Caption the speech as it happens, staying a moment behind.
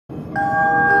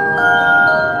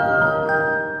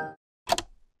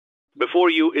Before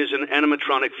you is an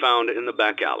animatronic found in the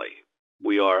back alley.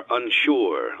 We are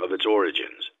unsure of its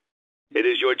origins. It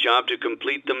is your job to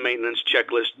complete the maintenance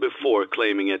checklist before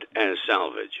claiming it as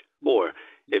salvage. Or,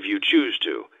 if you choose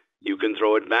to, you can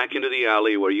throw it back into the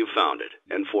alley where you found it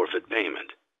and forfeit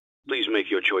payment. Please make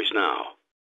your choice now.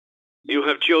 You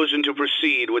have chosen to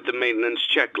proceed with the maintenance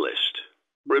checklist.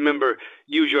 Remember,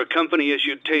 use your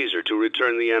company-issued taser to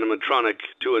return the animatronic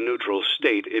to a neutral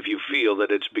state if you feel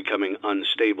that it's becoming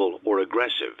unstable or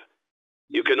aggressive.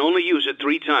 You can only use it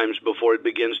 3 times before it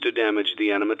begins to damage the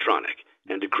animatronic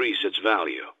and decrease its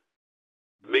value.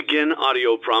 Begin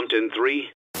audio prompt in 3,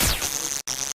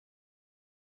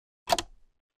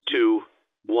 2,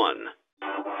 1.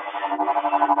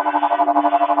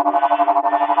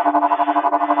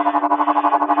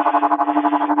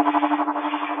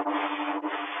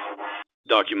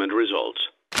 Document results.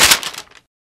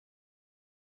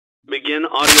 Begin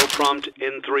audio prompt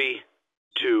in 3,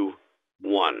 2,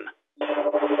 1.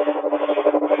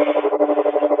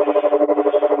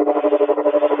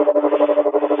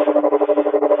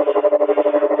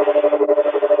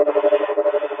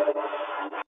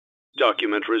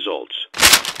 Document results.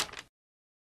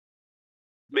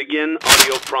 Begin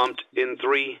audio prompt in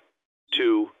 3,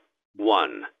 2,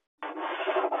 1.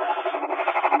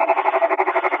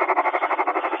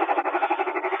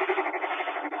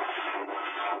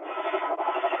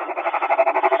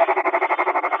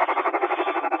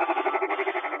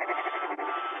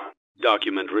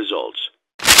 Document results.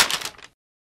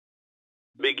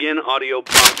 Begin audio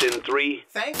prompt in 3.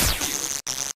 Thank you.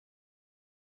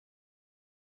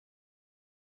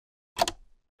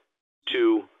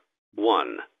 2,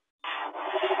 1.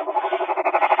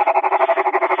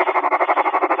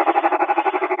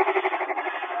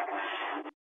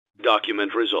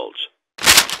 Document results.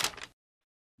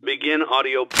 Begin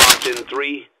audio prompt in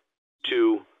 3,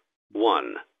 2,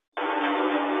 1.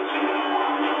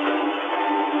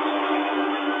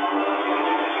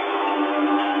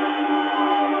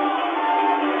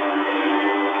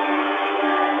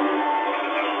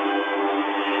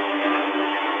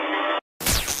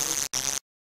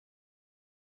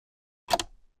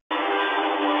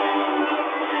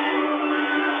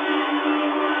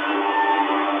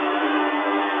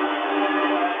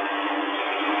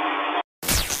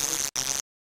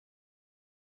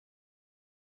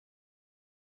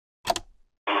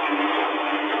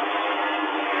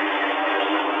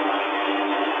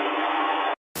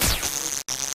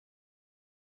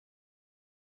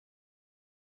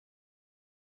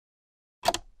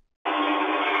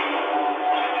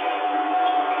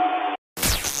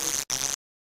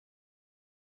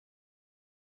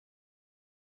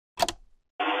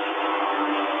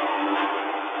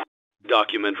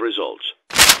 Document results.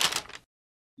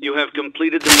 You have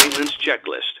completed the maintenance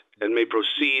checklist and may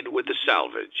proceed with the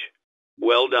salvage.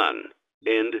 Well done.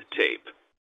 End tape.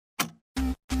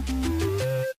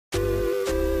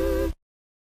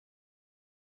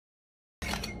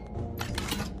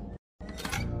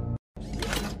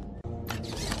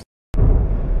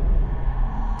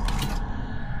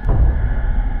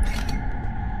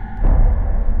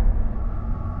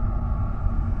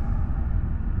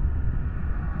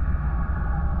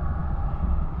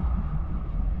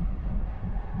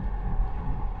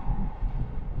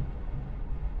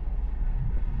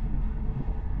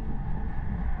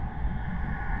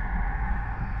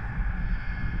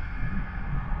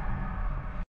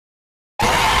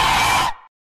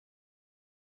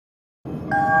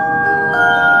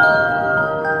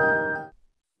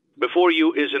 Before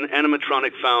you is an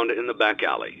animatronic found in the back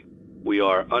alley. We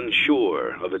are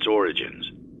unsure of its origins.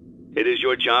 It is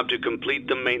your job to complete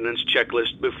the maintenance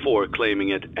checklist before claiming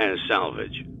it as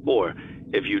salvage. Or,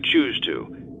 if you choose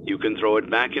to, you can throw it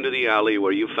back into the alley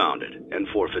where you found it and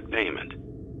forfeit payment.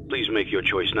 Please make your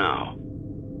choice now.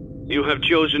 You have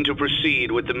chosen to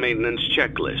proceed with the maintenance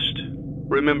checklist.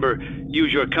 Remember,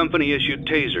 use your company-issued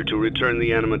taser to return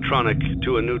the animatronic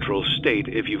to a neutral state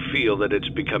if you feel that it's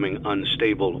becoming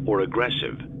unstable or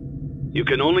aggressive. You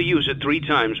can only use it 3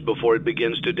 times before it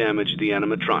begins to damage the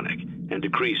animatronic and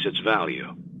decrease its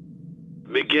value.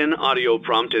 Begin audio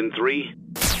prompt in 3,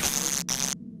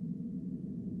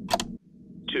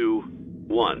 2,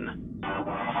 1.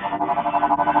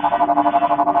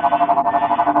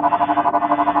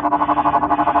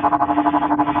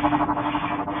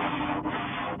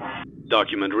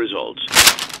 Document results.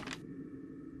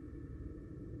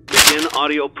 Begin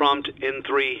audio prompt in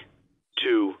 3,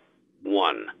 2,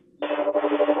 1.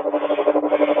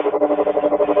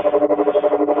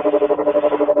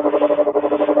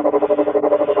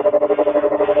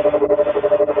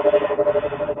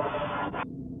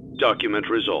 Document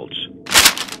results.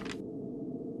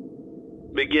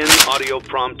 Begin audio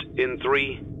prompt in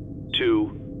 3, 2,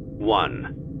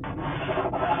 1.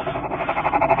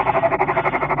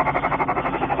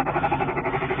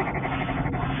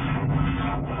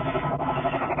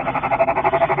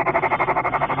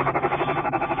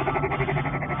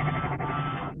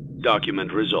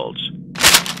 Document results.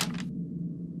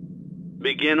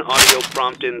 Begin audio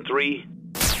prompt in 3.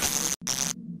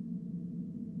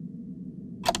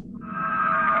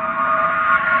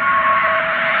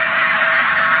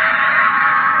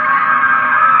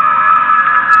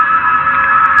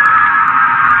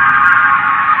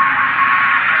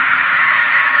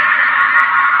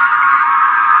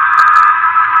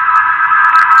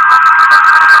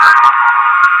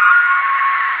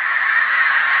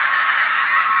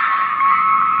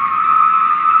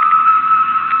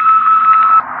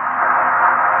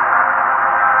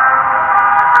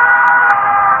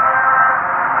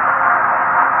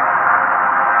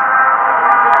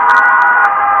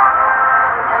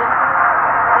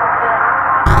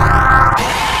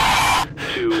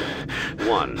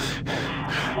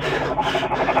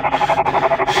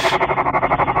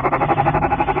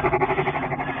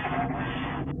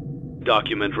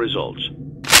 Document results.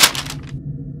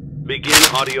 Begin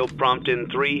audio prompt in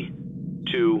 3,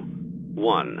 2,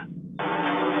 1.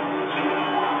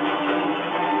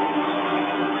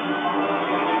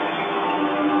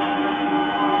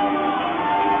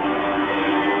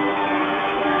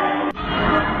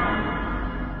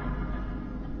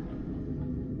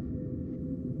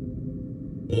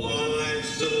 Why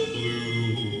so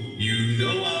blue? You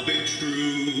know I'll be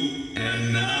true,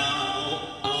 and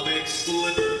now I'll make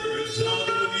slippers out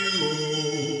of you.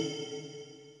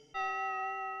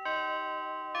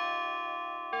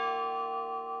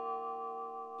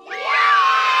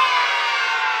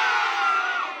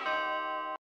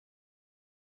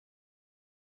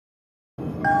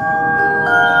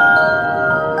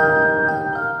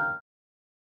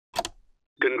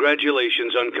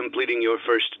 Congratulations on completing your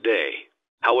first day.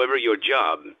 However, your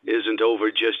job isn't over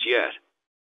just yet.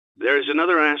 There is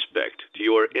another aspect to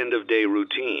your end-of-day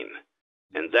routine,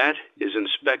 and that is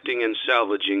inspecting and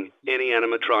salvaging any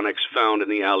animatronics found in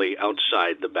the alley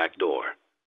outside the back door.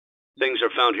 Things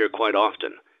are found here quite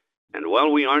often, and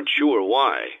while we aren't sure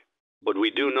why, what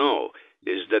we do know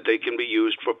is that they can be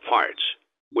used for parts,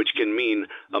 which can mean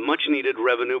a much-needed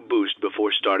revenue boost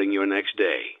before starting your next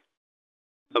day.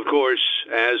 Of course,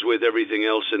 as with everything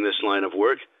else in this line of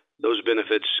work, those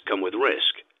benefits come with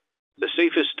risk. The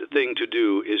safest thing to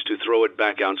do is to throw it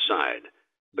back outside,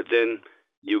 but then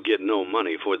you get no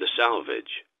money for the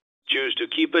salvage. Choose to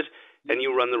keep it, and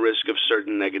you run the risk of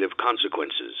certain negative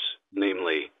consequences,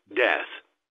 namely death,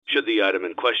 should the item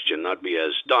in question not be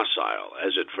as docile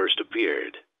as it first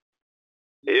appeared.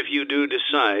 If you do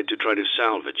decide to try to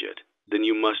salvage it, then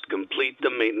you must complete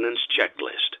the maintenance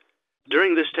checklist.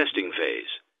 During this testing phase,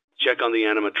 check on the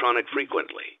animatronic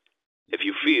frequently. If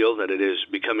you feel that it is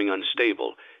becoming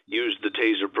unstable, use the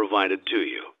taser provided to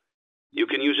you. You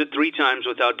can use it 3 times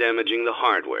without damaging the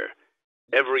hardware.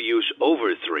 Every use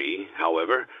over 3,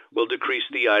 however, will decrease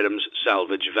the item's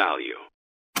salvage value.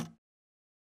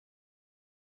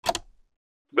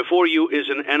 Before you is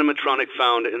an animatronic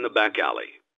found in the back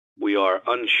alley. We are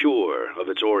unsure of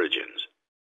its origins.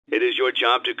 It is your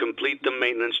job to complete the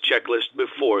maintenance checklist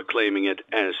before claiming it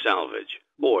as salvage.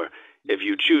 Or, if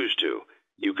you choose to,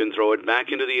 you can throw it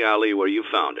back into the alley where you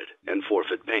found it and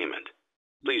forfeit payment.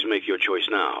 Please make your choice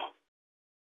now.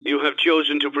 You have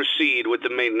chosen to proceed with the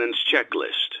maintenance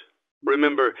checklist.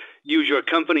 Remember, use your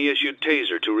company-issued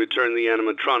taser to return the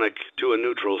animatronic to a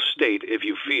neutral state if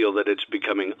you feel that it's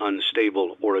becoming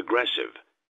unstable or aggressive.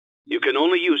 You can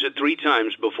only use it 3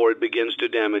 times before it begins to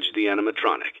damage the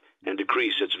animatronic and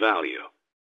decrease its value.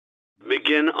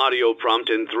 Begin audio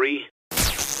prompt in 3,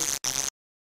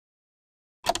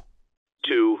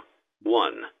 2,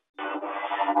 1.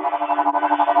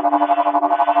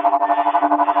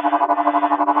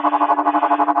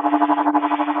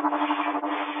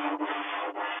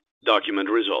 Document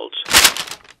results.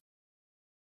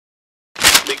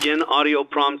 Begin audio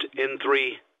prompt in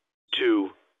 3,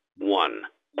 2, 1.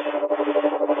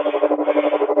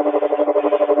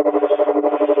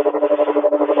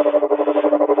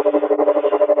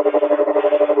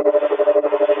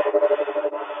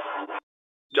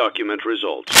 Document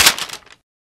results.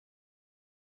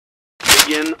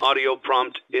 Begin audio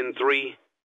prompt in 3,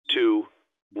 2,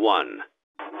 1.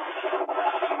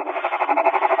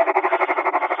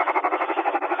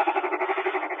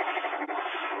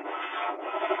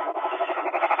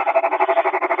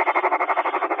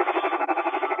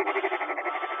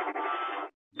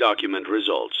 Document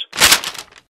results.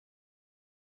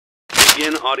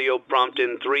 Begin audio prompt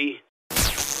in 3,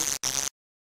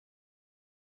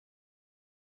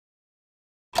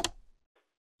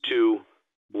 2,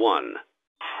 1.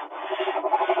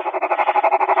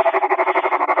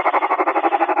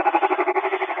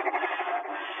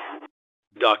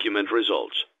 Document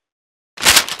results.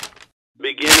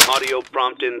 Begin audio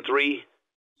prompt in 3,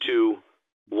 2,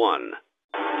 1.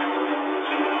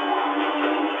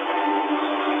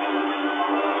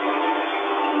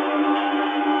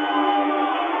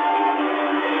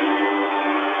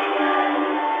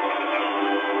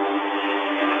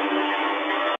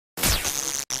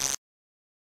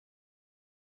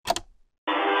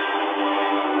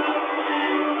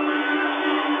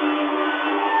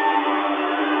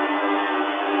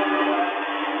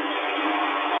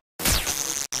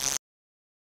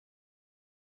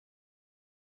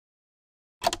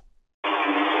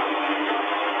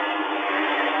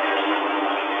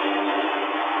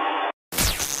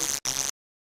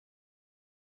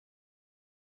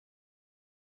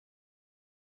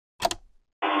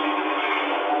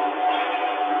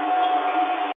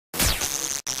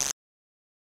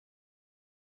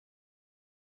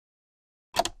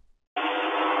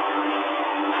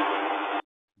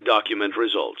 Document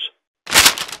results.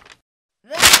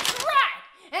 That's right!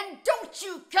 And don't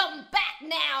you come back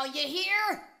now, you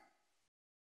hear?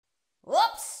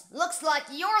 Whoops! Looks like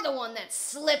you're the one that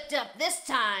slipped up this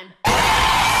time.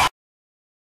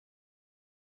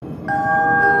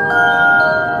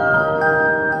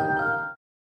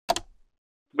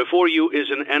 Before you is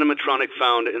an animatronic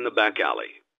found in the back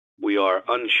alley. We are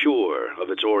unsure of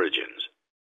its origins.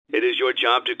 It is your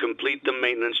job to complete the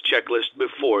maintenance checklist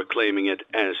before claiming it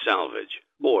as salvage.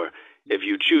 Or, if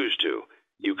you choose to,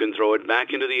 you can throw it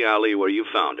back into the alley where you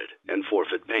found it and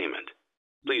forfeit payment.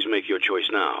 Please make your choice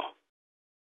now.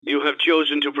 You have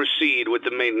chosen to proceed with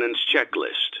the maintenance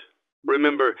checklist.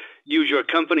 Remember, use your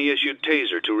company-issued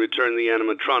taser to return the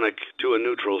animatronic to a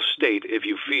neutral state if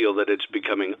you feel that it's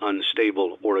becoming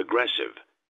unstable or aggressive.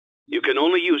 You can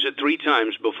only use it 3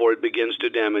 times before it begins to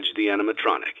damage the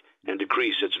animatronic and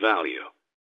decrease its value.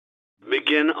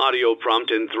 Begin audio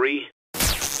prompt in 3,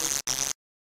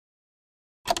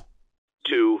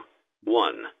 2,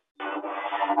 1.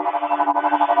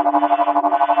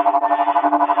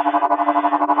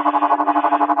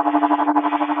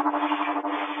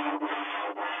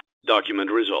 Document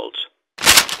results.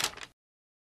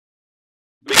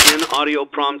 Begin audio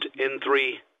prompt in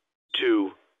 3,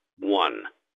 2, 1.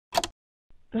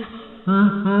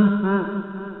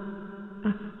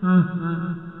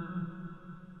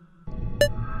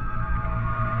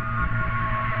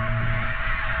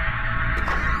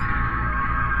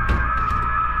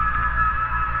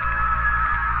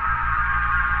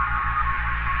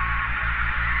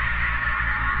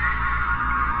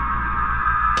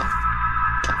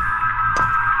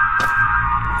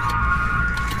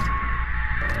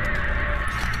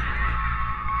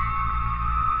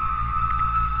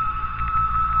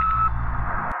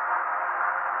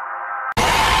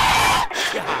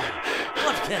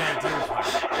 What can I do for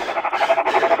you?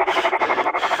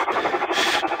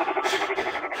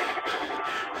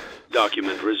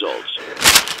 Document results.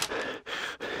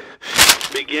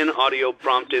 Begin audio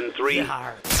prompt in 3,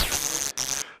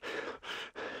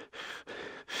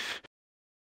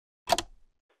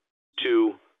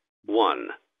 2, 1.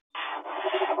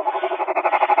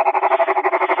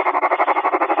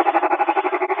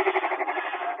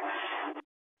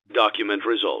 Document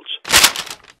results.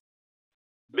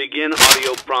 Begin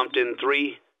audio prompt in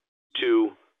 3,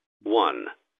 2, 1.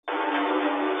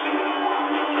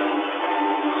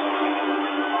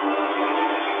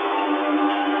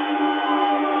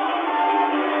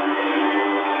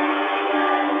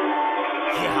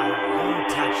 Don't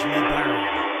touch me, bird.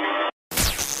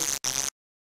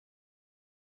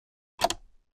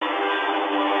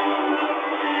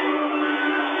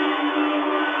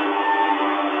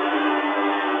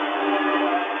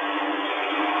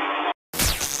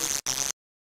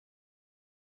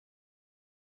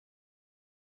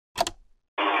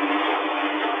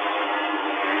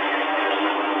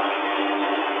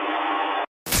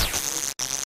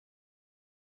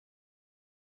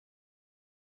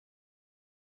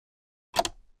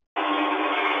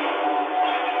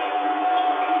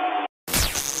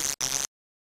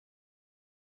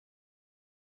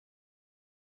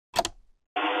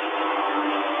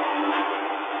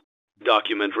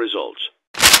 Document results.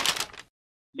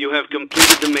 You have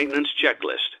completed the maintenance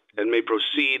checklist and may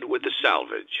proceed with the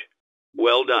salvage.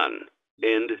 Well done.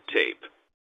 End tape.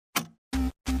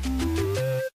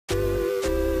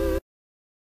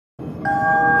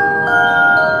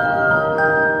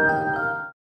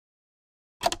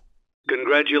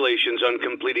 Congratulations on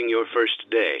completing your first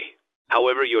day.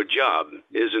 However, your job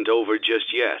isn't over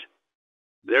just yet.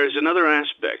 There is another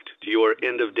aspect to your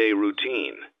end-of-day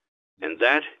routine, and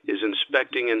that is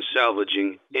inspecting and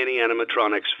salvaging any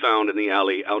animatronics found in the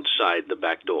alley outside the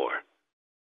back door.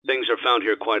 Things are found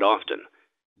here quite often,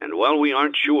 and while we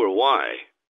aren't sure why,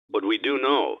 what we do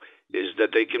know is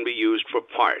that they can be used for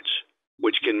parts,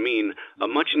 which can mean a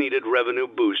much-needed revenue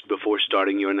boost before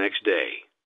starting your next day.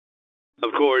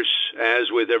 Of course,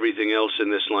 as with everything else in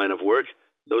this line of work,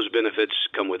 those benefits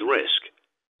come with risk.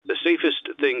 The safest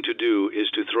thing to do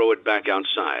is to throw it back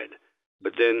outside,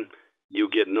 but then you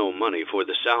get no money for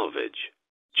the salvage.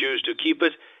 Choose to keep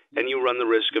it, and you run the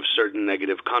risk of certain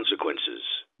negative consequences,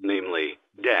 namely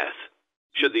death,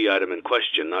 should the item in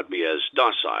question not be as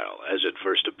docile as it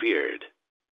first appeared.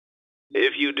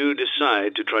 If you do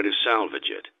decide to try to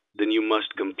salvage it, then you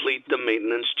must complete the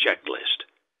maintenance checklist.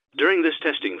 During this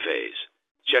testing phase,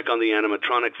 check on the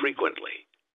animatronic frequently.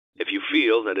 If you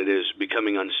feel that it is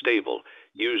becoming unstable,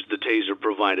 use the taser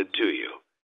provided to you.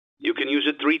 You can use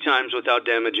it 3 times without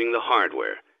damaging the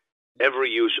hardware. Every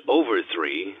use over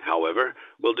 3, however,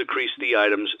 will decrease the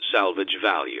item's salvage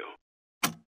value.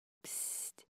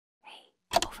 Psst.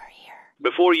 Hey, over here.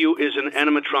 Before you is an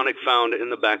animatronic found in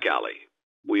the back alley.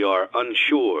 We are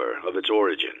unsure of its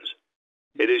origins.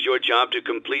 It is your job to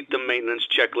complete the maintenance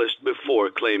checklist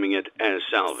before claiming it as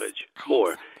salvage.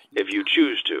 Or, if you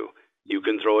choose to, you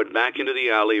can throw it back into the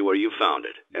alley where you found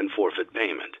it and forfeit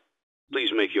payment.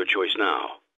 Please make your choice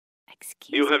now.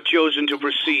 You have chosen to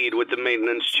proceed with the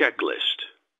maintenance checklist.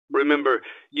 Remember,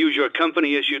 use your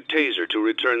company-issued taser to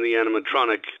return the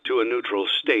animatronic to a neutral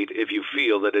state if you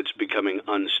feel that it's becoming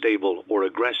unstable or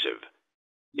aggressive.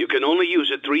 You can only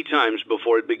use it 3 times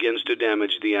before it begins to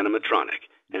damage the animatronic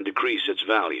and decrease its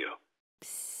value.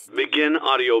 Begin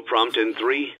audio prompt in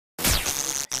 3,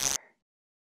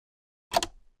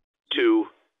 2,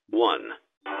 1.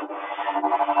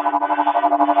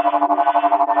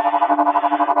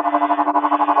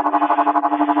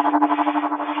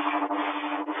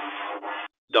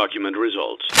 Document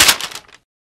results.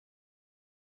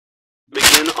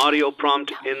 Begin audio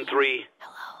prompt in 3,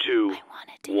 2,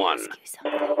 1.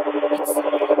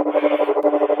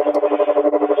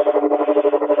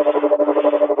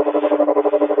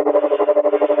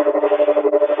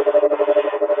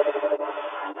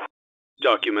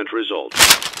 Document results.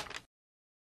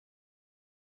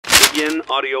 Begin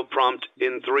audio prompt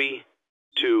in 3,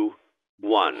 2,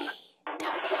 1.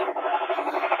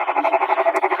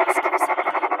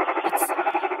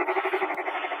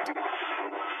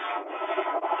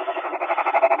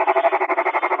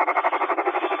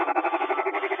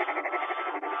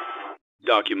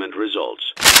 Document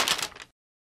results.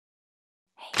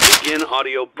 Begin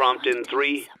audio prompt in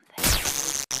 3,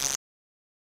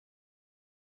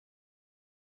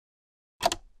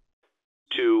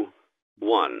 2,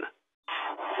 1.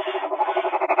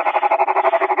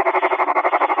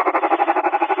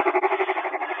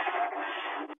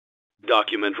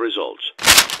 Document results.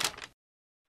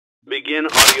 Begin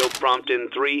audio prompt in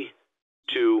 3,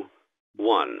 2,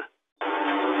 1.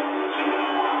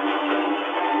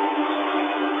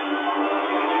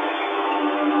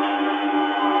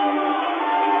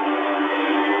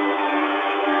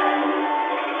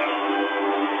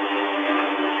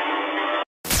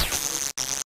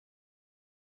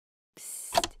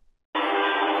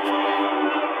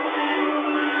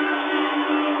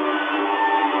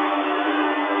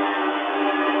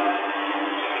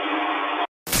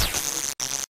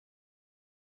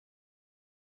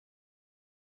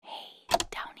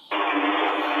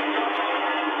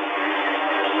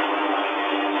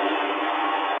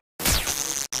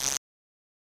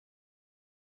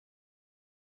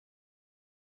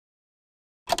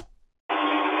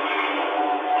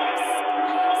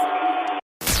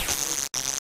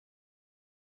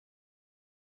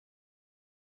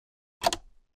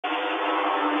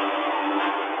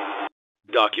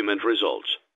 Document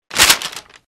results.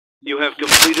 You have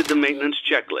completed the maintenance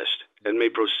checklist and may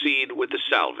proceed with the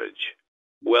salvage.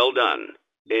 Well done.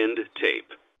 End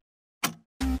tape.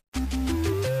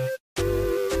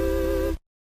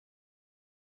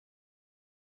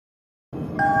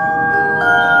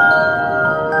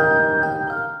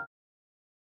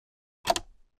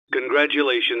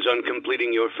 Congratulations on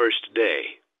completing your first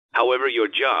day. However, your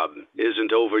job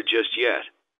isn't over just yet.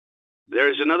 There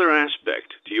is another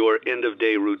aspect to your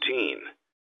end-of-day routine,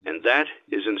 and that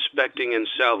is inspecting and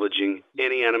salvaging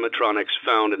any animatronics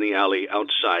found in the alley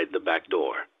outside the back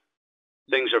door.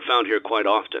 Things are found here quite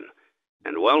often,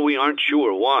 and while we aren't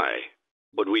sure why,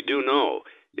 what we do know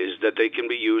is that they can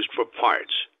be used for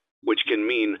parts, which can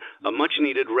mean a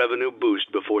much-needed revenue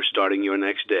boost before starting your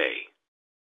next day.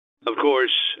 Of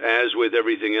course, as with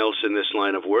everything else in this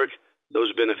line of work,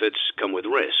 those benefits come with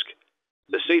risk.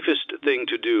 The safest thing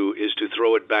to do is to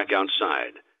throw it back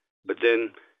outside, but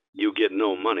then you get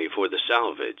no money for the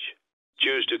salvage.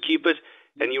 Choose to keep it,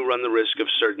 and you run the risk of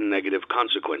certain negative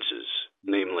consequences,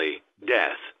 namely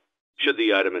death, should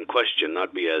the item in question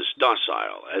not be as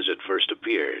docile as it first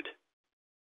appeared.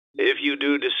 If you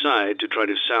do decide to try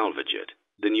to salvage it,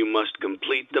 then you must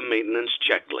complete the maintenance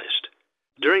checklist.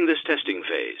 During this testing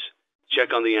phase,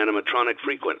 check on the animatronic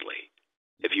frequently.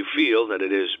 If you feel that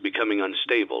it is becoming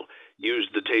unstable, use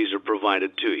the taser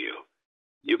provided to you.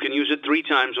 You can use it 3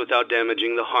 times without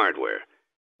damaging the hardware.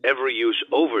 Every use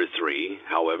over 3,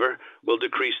 however, will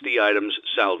decrease the item's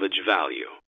salvage value.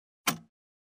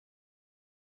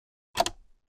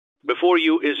 Before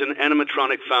you is an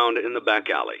animatronic found in the back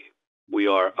alley. We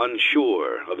are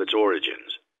unsure of its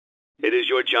origins. It is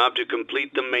your job to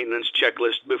complete the maintenance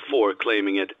checklist before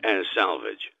claiming it as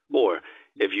salvage. Or,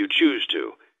 if you choose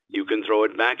to, you can throw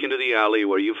it back into the alley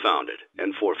where you found it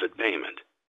and forfeit payment.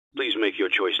 Please make your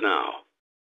choice now.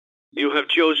 You have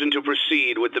chosen to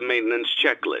proceed with the maintenance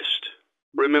checklist.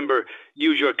 Remember,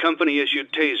 use your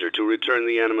company-issued taser to return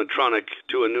the animatronic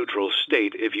to a neutral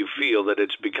state if you feel that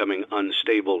it's becoming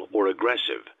unstable or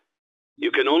aggressive.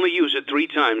 You can only use it 3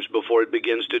 times before it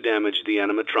begins to damage the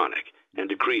animatronic and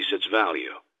decrease its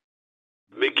value.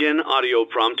 Begin audio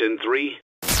prompt in 3,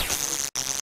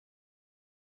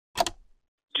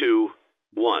 2,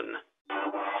 1.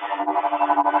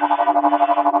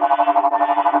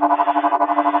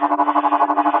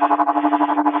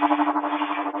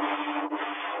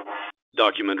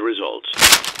 Document results.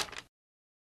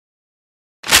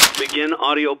 Begin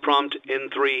audio prompt in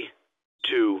 3,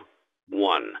 2,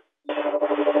 1.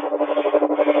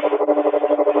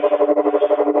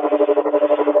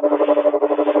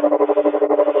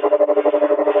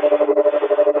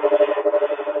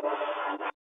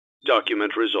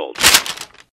 Document results.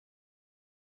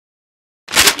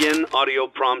 Begin audio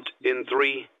prompt in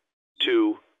 3,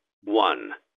 2,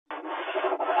 1.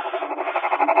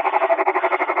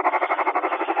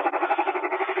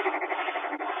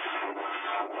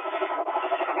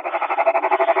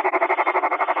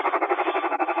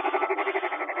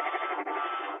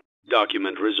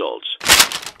 Document results.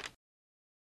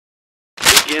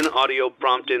 Begin audio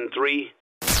prompt in 3,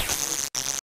 2, 1.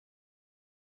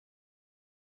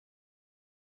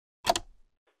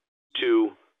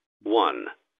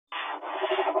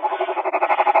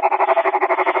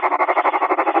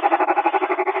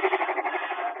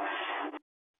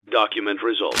 Document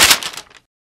results.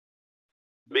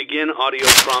 Begin audio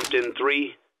prompt in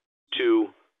 3, 2,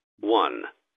 1.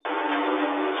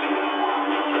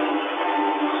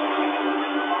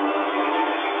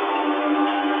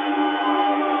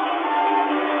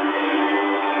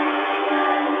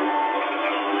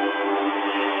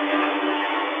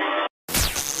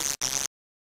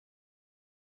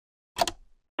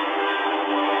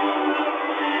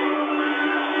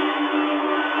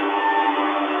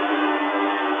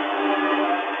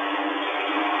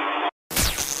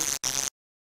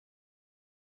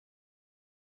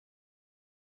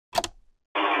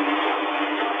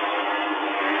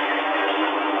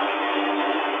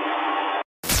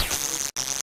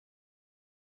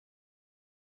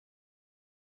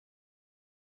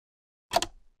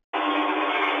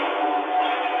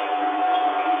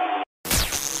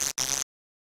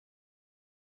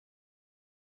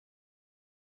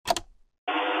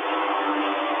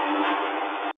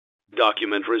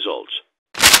 Document results.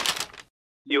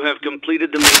 You have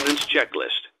completed the maintenance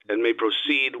checklist and may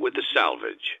proceed with the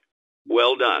salvage.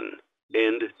 Well done.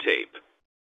 End tape.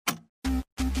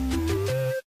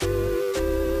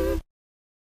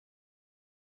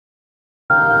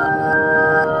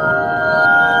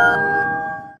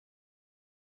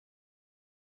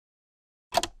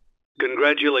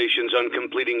 Congratulations on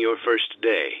completing your first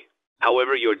day.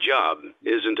 However, your job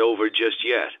isn't over just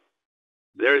yet.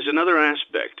 There is another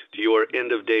aspect to your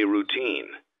end-of-day routine,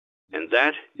 and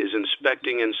that is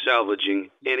inspecting and salvaging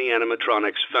any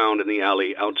animatronics found in the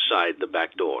alley outside the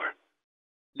back door.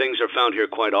 Things are found here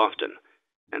quite often,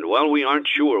 and while we aren't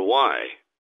sure why,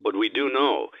 what we do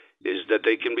know is that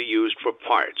they can be used for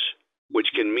parts,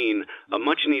 which can mean a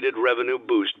much-needed revenue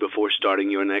boost before starting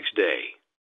your next day.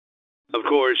 Of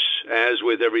course, as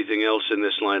with everything else in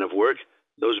this line of work,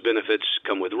 those benefits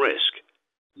come with risk.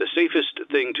 The safest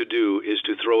thing to do is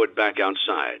to throw it back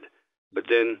outside, but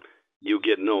then you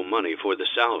get no money for the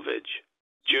salvage.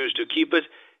 Choose to keep it,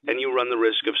 and you run the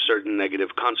risk of certain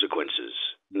negative consequences,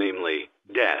 namely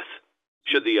death.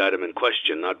 should the item in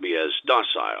question not be as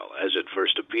docile as it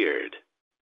first appeared.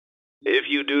 If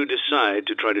you do decide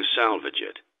to try to salvage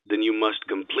it, then you must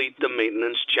complete the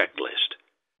maintenance checklist.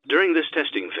 During this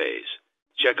testing phase,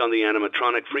 check on the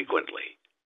animatronic frequently.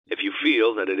 If you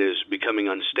feel that it is becoming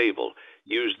unstable,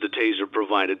 use the taser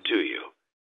provided to you.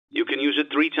 You can use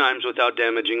it 3 times without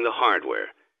damaging the hardware.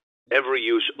 Every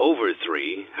use over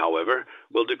 3, however,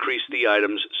 will decrease the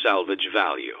item's salvage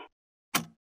value.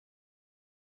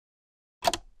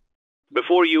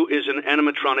 Before you is an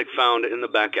animatronic found in the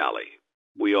back alley.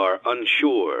 We are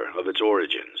unsure of its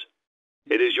origins.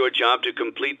 It is your job to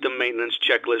complete the maintenance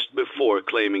checklist before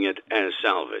claiming it as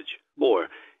salvage. Or,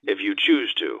 if you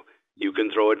choose to, you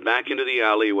can throw it back into the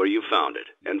alley where you found it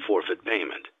and forfeit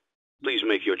payment. Please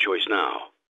make your choice now.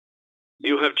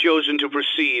 You have chosen to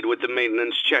proceed with the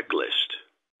maintenance checklist.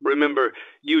 Remember,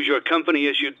 use your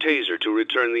company-issued taser to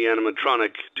return the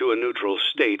animatronic to a neutral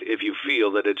state if you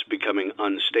feel that it's becoming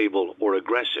unstable or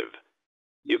aggressive.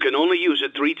 You can only use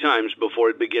it 3 times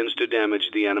before it begins to damage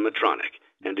the animatronic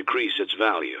and decrease its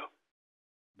value.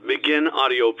 Begin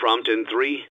audio prompt in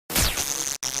 3,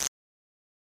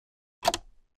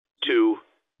 2,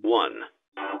 1.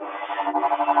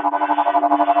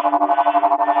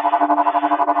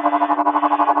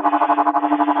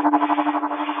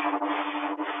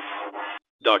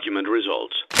 Document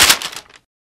results.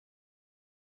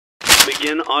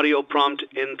 Begin audio prompt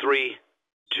in 3,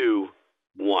 2,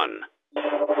 1.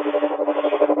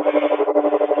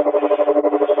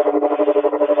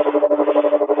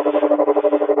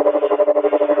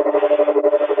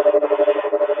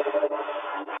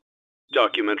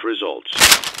 Document results.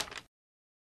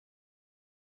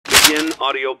 Begin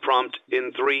audio prompt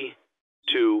in 3,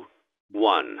 2,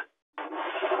 1.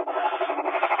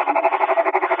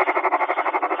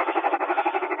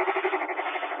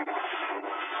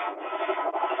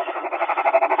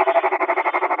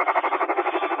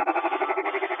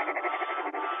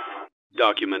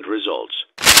 Document results.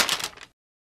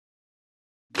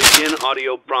 Begin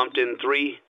audio prompt in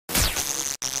 3, 2,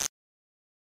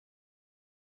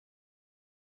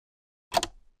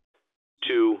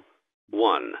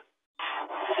 1.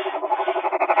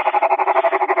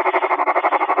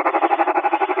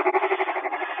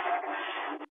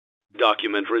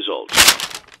 Document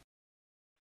results.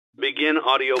 Begin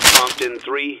audio prompt in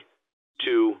 3,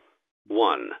 2,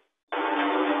 1.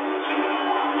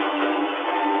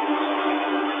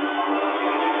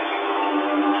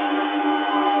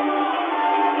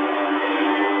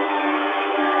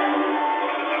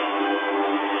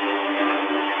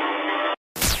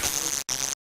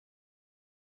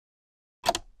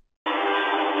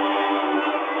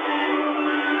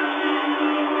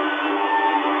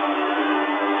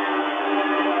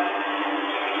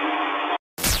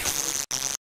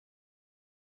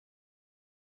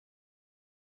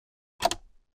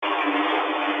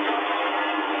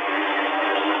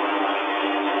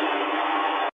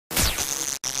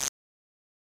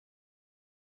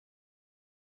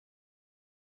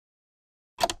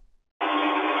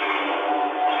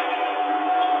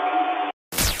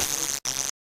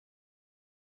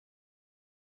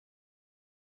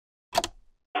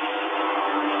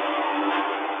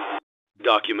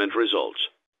 Document results.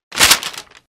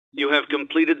 You have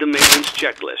completed the maintenance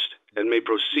checklist and may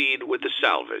proceed with the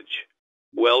salvage.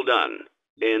 Well done.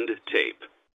 End tape.